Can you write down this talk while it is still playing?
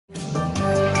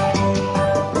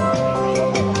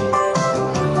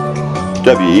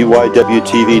WEYW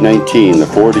TV 19, the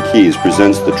Florida Keys,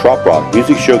 presents the Trop Rock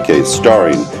Music Showcase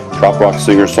starring Trop Rock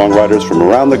Singer songwriters from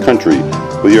around the country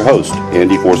with your host,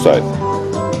 Andy Forsyth.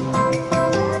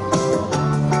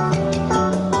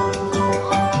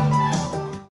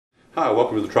 Hi,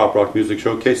 welcome to the Trop Rock Music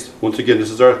Showcase. Once again, this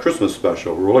is our Christmas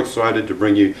special. We're real excited to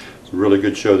bring you some really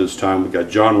good show this time. We've got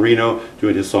John Reno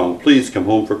doing his song, Please Come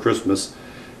Home for Christmas.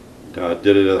 Did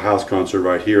it at a house concert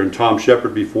right here. And Tom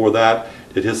Shepard before that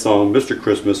did his song, Mr.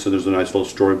 Christmas, and there's a nice little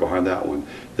story behind that one.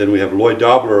 Then we have Lloyd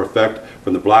Dobler Effect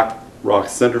from the Black Rock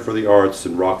Center for the Arts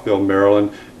in Rockville,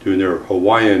 Maryland, doing their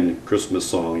Hawaiian Christmas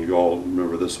song. You all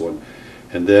remember this one.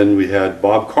 And then we had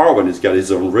Bob Carwin. He's got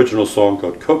his own original song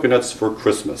called Coconuts for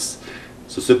Christmas.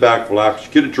 So sit back, relax,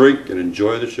 get a drink, and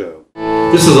enjoy the show.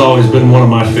 This has always been one of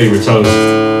my favorites since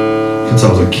I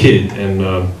was a kid, and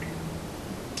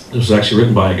it was actually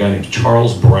written by a guy named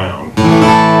Charles Brown.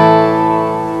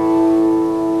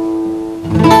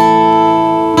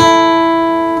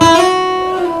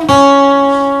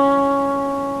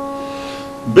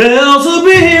 Bells will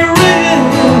be ringing,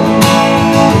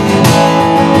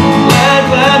 glad,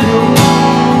 glad news.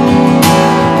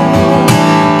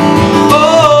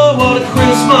 Oh, what a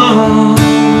Christmas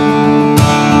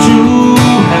to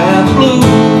have blue.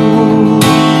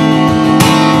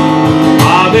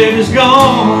 My baby's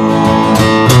gone,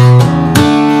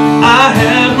 I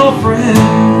have no friend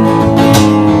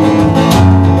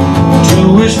to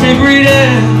wish me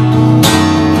greeting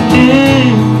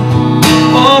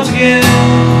once again.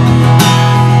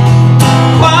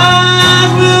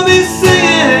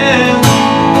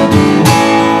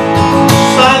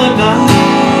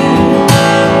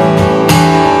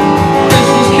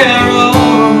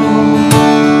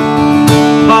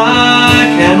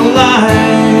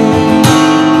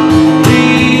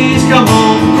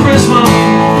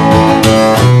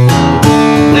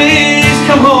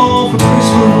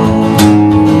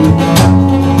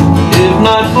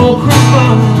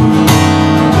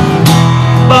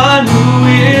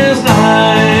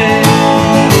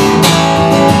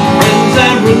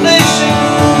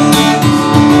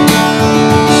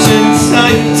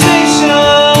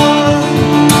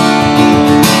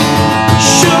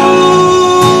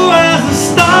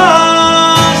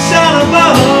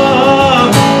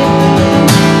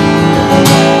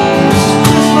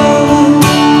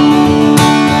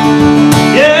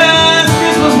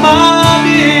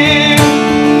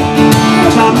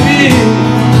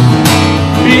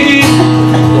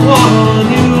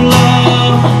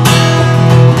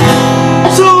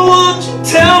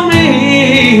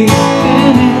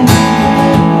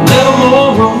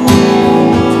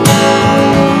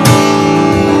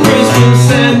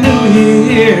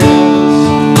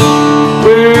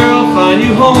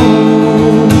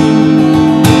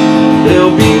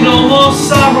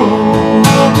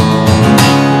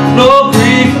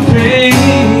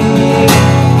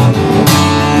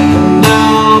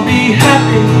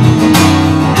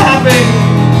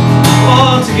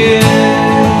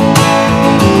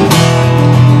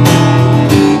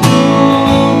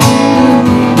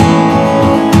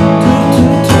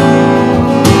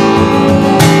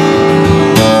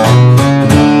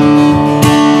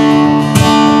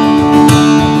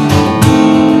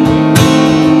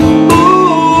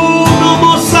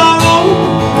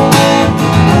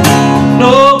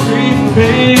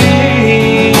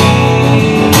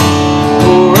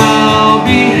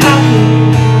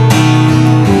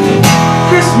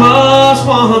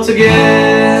 Once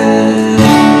again.